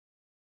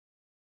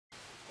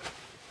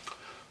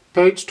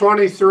Page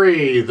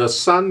 23, the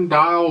Sun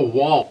Dial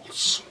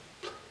Waltz.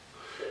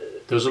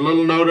 There's a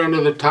little note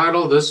under the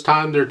title. This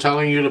time they're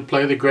telling you to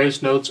play the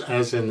grace notes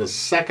as in the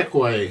second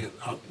way,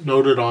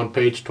 noted on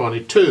page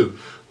 22,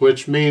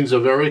 which means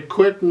a very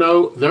quick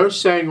note. They're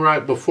saying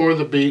right before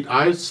the beat.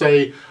 I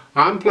say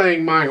I'm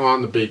playing mine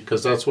on the beat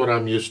because that's what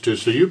I'm used to.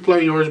 So you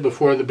play yours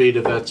before the beat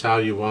if that's how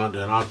you want,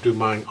 and I'll do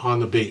mine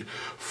on the beat.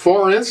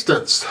 For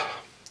instance,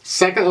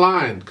 second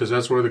line, because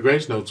that's where the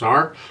grace notes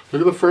are.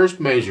 Look at the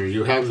first measure.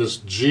 You have this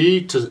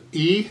G to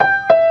E.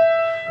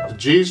 The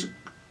G's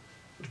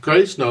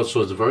grace note,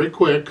 so it's very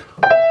quick.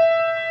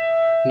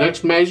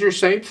 Next measure,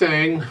 same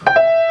thing.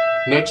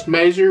 Next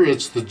measure,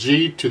 it's the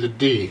G to the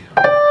D.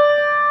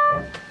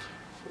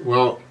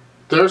 Well,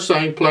 they're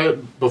saying play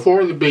it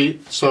before the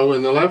beat, so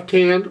in the left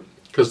hand,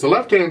 because the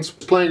left hand's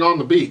playing on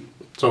the beat,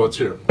 so it's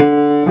here.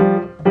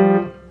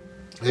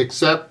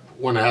 Except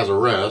when it has a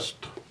rest.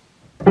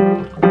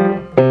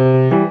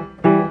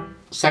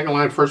 Second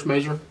line, first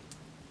measure.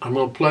 I'm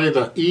going to play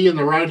the E in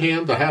the right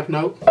hand, the half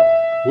note,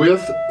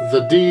 with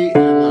the D in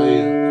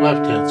the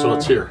left hand, so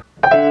it's here.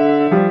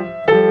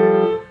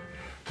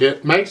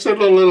 It makes it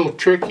a little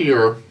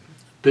trickier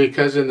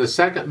because in the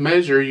second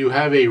measure you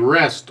have a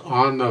rest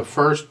on the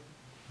first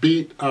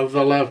beat of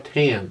the left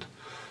hand.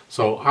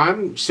 So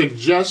I'm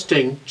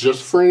suggesting,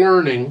 just for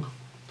learning,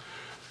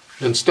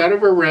 instead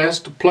of a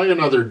rest, play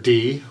another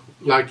D,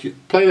 like you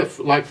play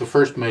like the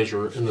first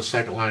measure in the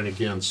second line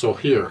again. So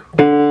here.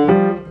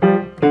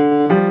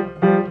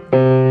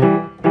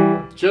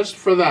 Just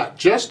for that,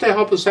 just to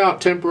help us out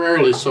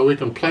temporarily so we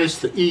can place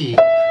the E.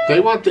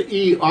 They want the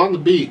E on the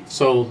beat,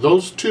 so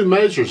those two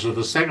measures of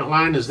the second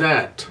line is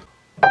that.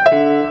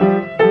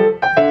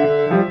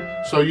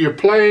 So you're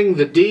playing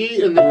the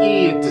D and the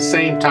E at the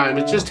same time.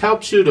 It just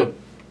helps you to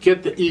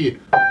get the E.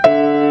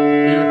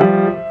 Here.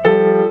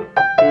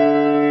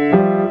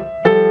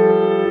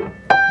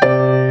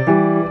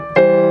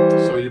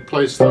 So you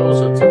place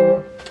those at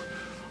the...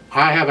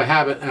 I have a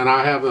habit, and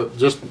I have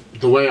just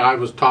the way I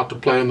was taught to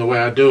play and the way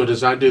I do it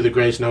is I do the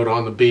grace note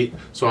on the beat.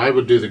 So I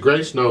would do the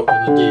grace note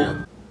and the D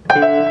in.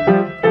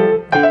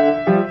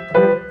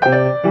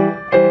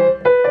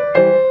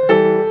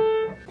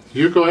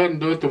 You go ahead and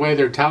do it the way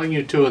they're telling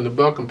you to in the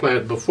book and play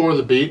it before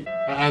the beat.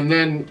 And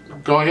then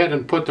go ahead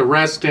and put the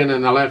rest in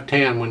the left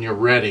hand when you're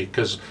ready.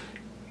 Because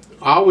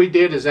all we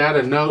did is add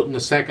a note in the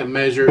second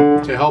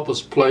measure to help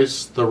us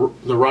place the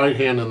right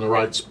hand in the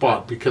right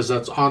spot because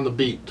that's on the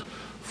beat.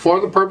 For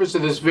the purpose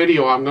of this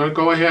video, I'm going to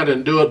go ahead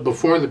and do it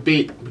before the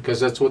beat because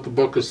that's what the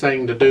book is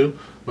saying to do.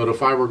 But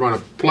if I were going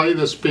to play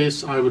this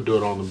piece, I would do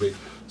it on the beat.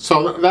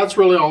 So that's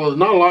really all. There's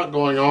not a lot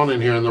going on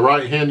in here. In the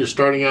right hand, you're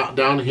starting out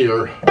down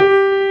here.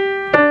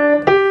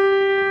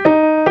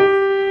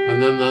 And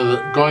then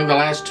going the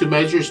last two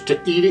measures to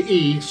E to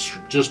E,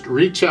 just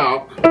reach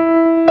out.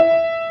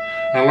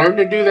 And learn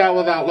to do that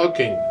without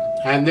looking.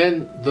 And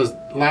then the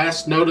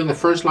last note in the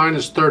first line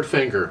is third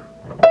finger.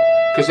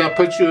 Because that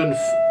puts you in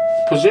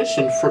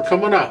position for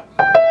coming up.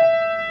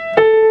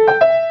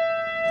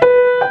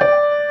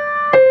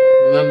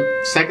 And then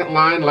second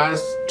line,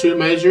 last two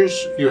measures,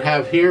 you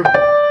have here,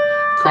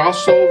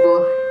 cross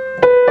over,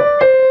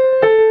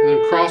 and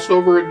then cross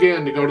over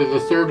again to go to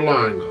the third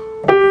line.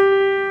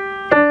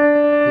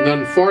 And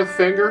then fourth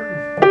finger,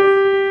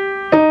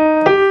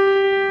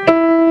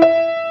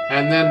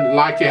 and then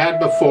like you had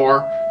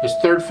before, is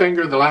third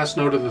finger, the last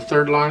note of the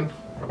third line,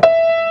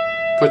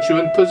 put you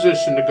in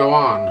position to go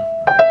on.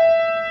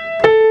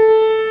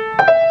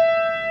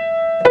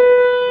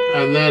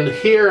 And then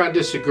here I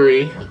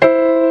disagree.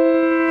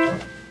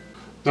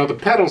 Now the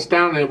pedals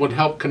down there would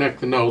help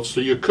connect the notes, so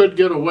you could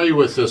get away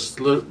with this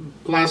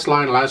last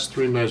line, last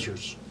three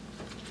measures.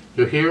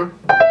 You're here?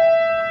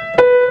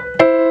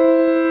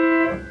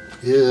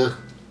 Yeah.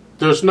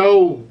 There's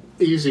no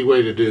easy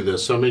way to do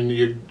this. I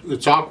mean,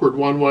 it's awkward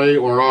one way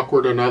or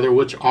awkward another.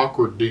 Which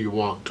awkward do you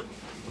want?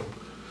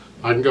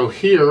 I can go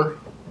here,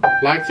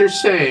 like they're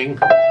saying,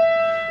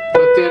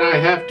 but then I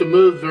have to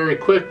move very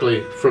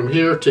quickly from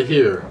here to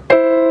here.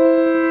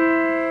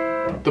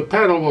 The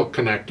pedal will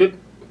connect it,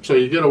 so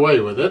you get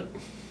away with it.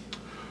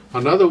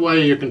 Another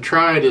way you can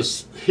try it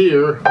is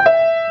here.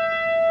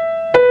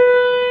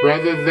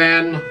 Rather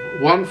than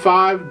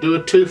 1-5, do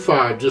a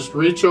 2-5. Just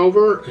reach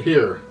over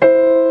here.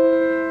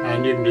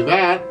 And you can do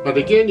that, but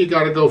again you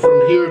got to go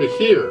from here to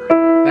here.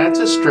 That's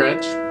a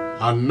stretch.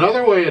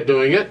 Another way of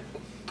doing it,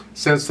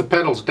 since the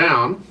pedal's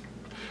down,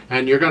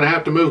 and you're going to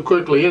have to move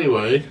quickly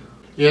anyway,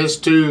 is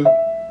to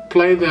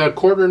play the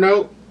quarter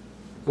note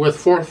with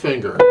fourth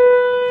finger.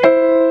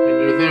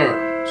 You're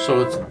there.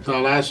 So it's the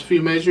last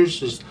few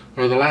measures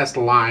or the last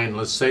line,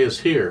 let's say, is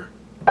here.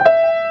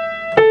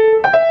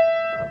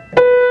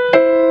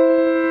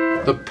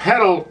 The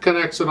pedal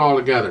connects it all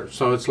together.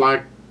 So it's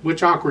like,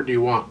 which awkward do you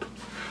want?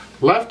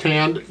 Left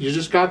hand, you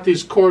just got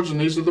these chords,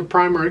 and these are the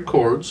primary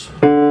chords.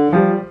 You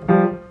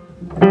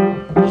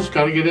just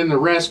got to get in the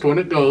rest when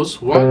it goes.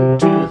 1,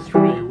 2,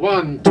 3,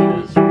 1,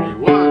 2, 3,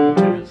 1,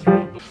 2,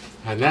 3.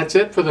 And that's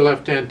it for the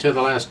left hand to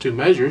the last two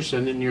measures,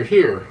 and then you're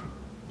here.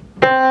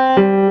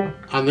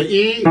 On the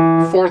E,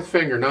 fourth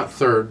finger, not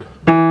third.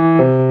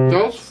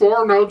 Those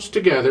four notes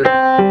together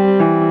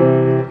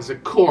is a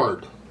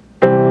chord.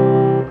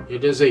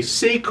 It is a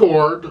C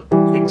chord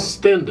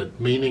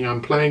extended, meaning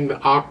I'm playing the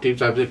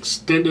octaves, I've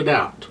extended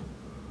out.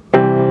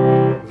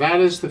 That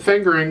is the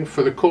fingering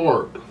for the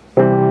chord.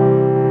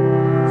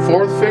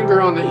 Fourth finger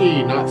on the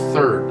E, not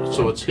third,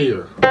 so it's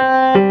here. And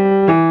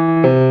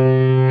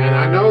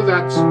I know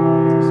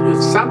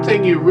it's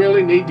something you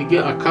really need to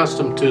get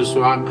accustomed to,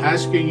 so I'm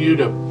asking you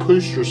to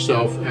push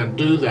yourself and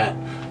do that.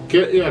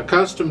 Get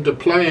accustomed to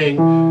playing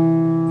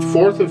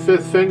fourth and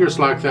fifth fingers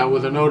like that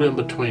with a note in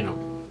between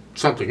them.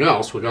 Something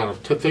else we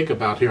got to think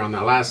about here on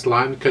that last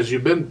line, because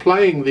you've been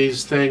playing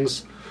these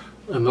things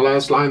in the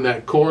last line.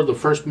 That chord, the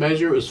first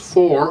measure is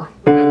 4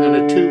 and then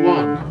a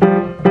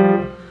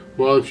 2-1.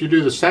 Well, if you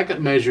do the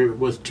second measure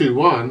with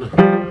 2-1,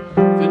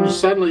 then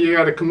suddenly you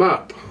got to come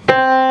up.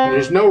 And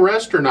there's no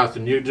rest or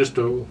nothing. You just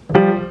do.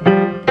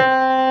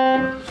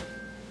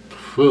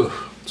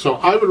 So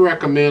I would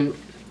recommend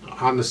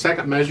on the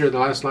second measure of the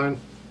last line,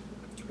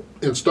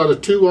 instead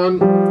of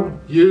 2-1,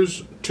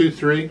 use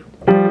 2-3,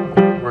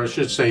 or I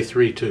should say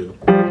 3-2,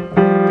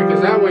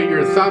 because that way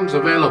your thumb's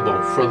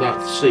available for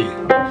that C.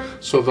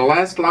 So the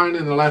last line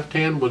in the left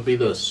hand would be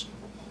this.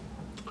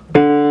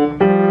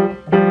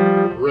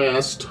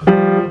 Rest. Like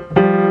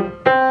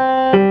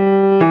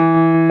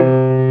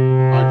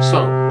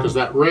so, because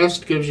that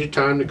rest gives you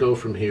time to go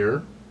from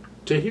here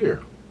to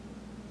here.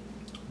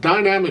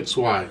 Dynamics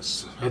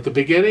wise, at the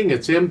beginning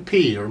it's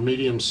MP or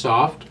medium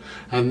soft,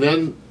 and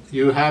then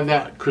you have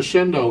that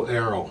crescendo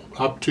arrow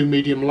up to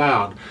medium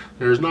loud.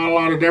 There's not a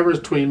lot of difference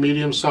between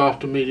medium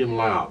soft and medium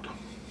loud.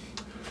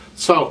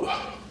 So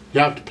you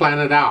have to plan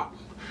it out.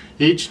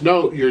 Each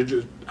note,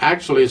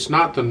 actually it's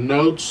not the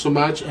notes so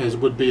much as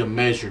would be a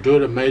measure. Do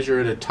it a measure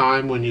at a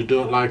time when you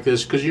do it like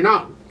this, because you're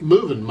not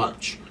moving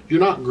much. You're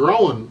not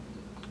growing,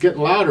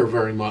 getting louder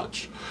very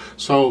much.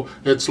 So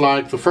it's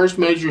like the first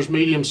measure is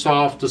medium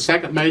soft, the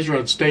second measure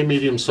would stay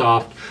medium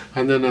soft,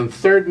 and then in the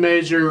third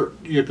measure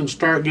you can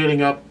start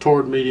getting up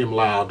toward medium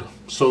loud.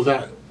 So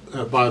that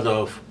by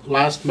the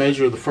last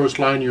measure of the first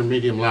line you're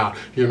medium loud.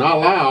 You're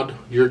not loud,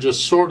 you're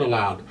just sort of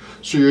loud.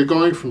 So you're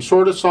going from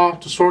sort of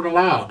soft to sort of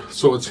loud.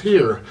 So it's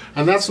here,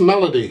 and that's the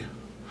melody.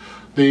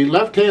 The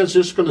left hand's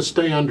just going to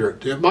stay under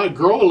it. It might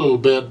grow a little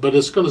bit, but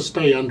it's going to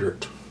stay under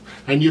it.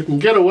 And you can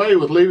get away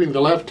with leaving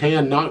the left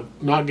hand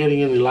not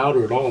getting any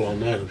louder at all on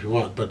that if you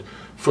want. But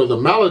for the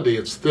melody,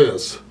 it's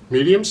this.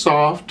 Medium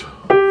soft.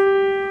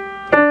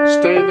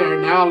 Stay there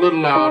now a little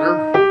louder.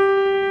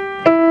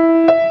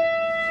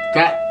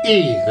 That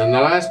E, then the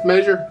last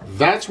measure,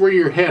 that's where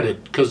you're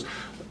headed. Because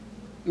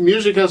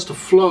music has to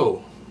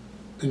flow.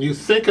 And you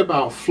think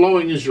about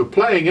flowing as you're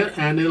playing it,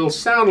 and it'll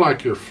sound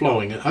like you're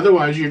flowing it.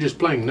 Otherwise, you're just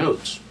playing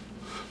notes.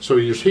 So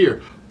you're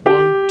here.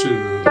 1,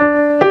 2.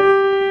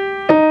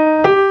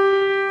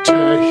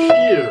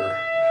 Here,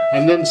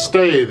 and then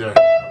stay there.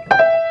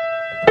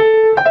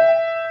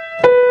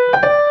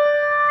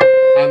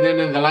 And then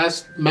in the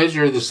last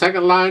measure of the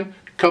second line,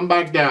 come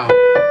back down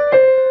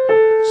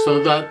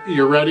so that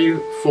you're ready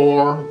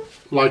for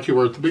like you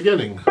were at the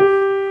beginning.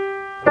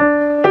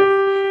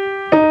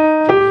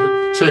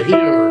 To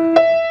here.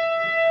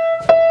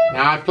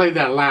 Now I play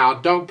that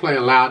loud. Don't play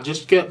it loud.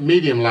 Just get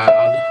medium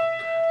loud.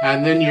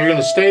 And then you're going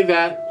to stay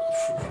that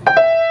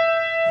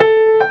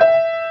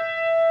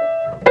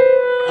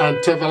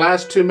until the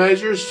last two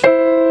measures,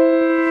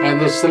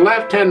 and it's the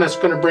left hand that's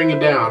going to bring you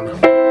down.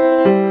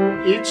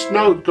 Each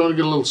note going to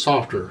get a little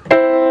softer,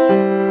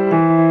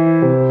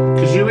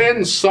 because you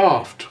end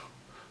soft.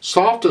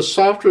 Soft is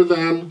softer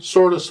than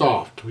sort of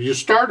soft. You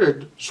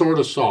started sort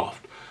of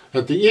soft.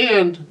 At the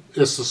end,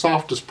 it's the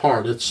softest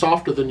part. It's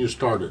softer than you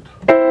started.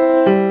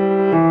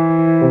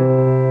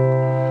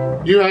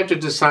 You have to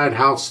decide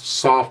how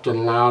soft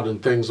and loud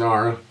and things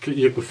are.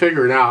 You can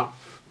figure it out.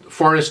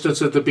 For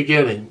instance, at the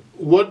beginning,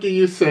 what do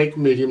you think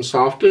medium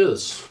soft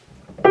is?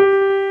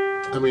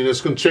 I mean,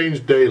 it's going to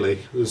change daily.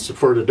 It's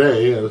for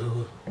today.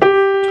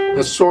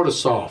 It's sort of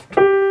soft.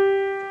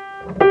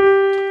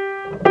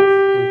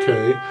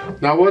 Okay.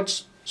 Now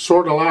what's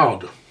sort of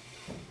loud?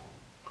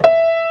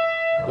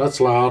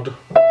 That's loud.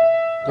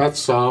 That's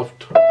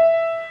soft.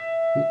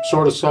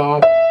 Sort of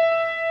soft.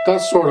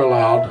 That's sort of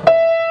loud.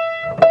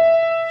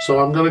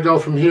 So I'm going to go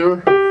from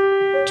here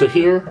to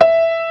here.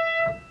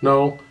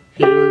 No.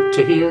 Here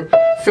to here.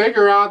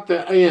 Figure out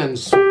the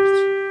ends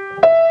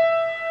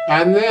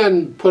and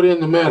then put in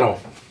the middle.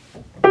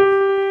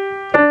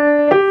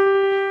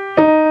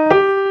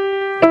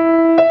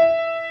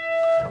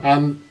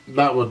 And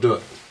that will do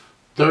it.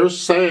 They're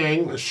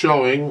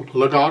showing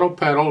legato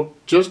pedal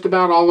just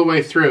about all the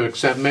way through,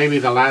 except maybe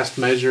the last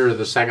measure of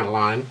the second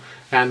line.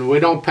 And we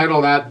don't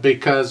pedal that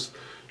because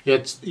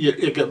it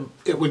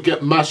would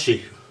get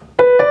mushy.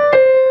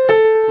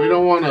 We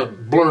don't want to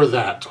blur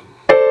that.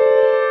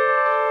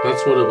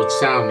 That's what it would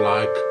sound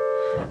like.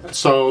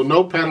 So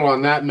no pedal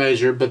on that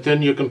measure, but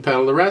then you can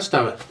pedal the rest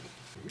of it.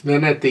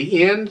 Then at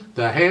the end,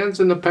 the hands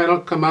and the pedal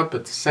come up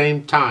at the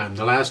same time.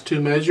 The last two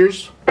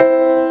measures. 2,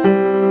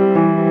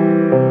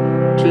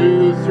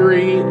 2,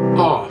 3,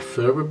 off.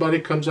 Everybody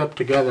comes up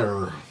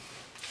together.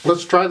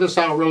 Let's try this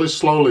out really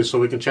slowly so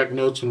we can check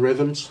notes and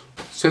rhythms.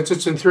 Since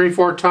it's in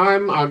 3/4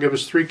 time, I'll give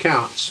us 3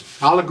 counts.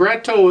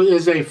 Allegretto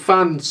is a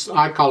fun,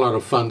 I call it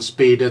a fun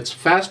speed. It's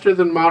faster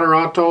than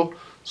moderato,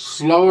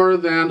 slower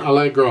than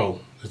allegro.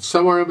 It's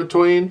somewhere in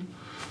between.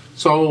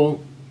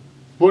 So,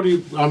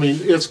 I mean,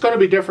 it's going to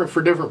be different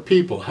for different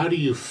people. How do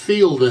you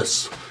feel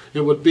this?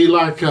 It would be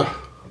like a...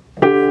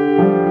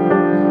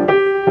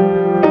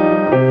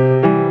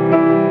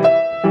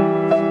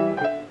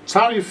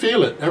 How do you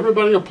feel it?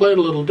 Everybody will play it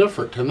a little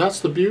different, and that's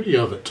the beauty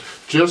of it.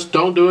 Just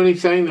don't do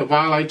anything that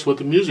violates what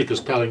the music is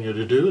telling you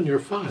to do, and you're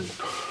fine.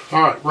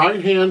 All right,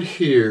 right hand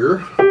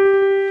here,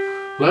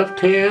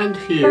 left hand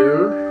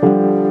here,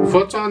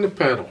 foot's on the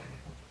pedal.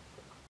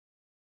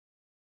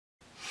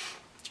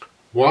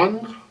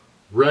 1,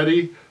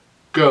 ready,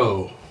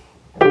 go.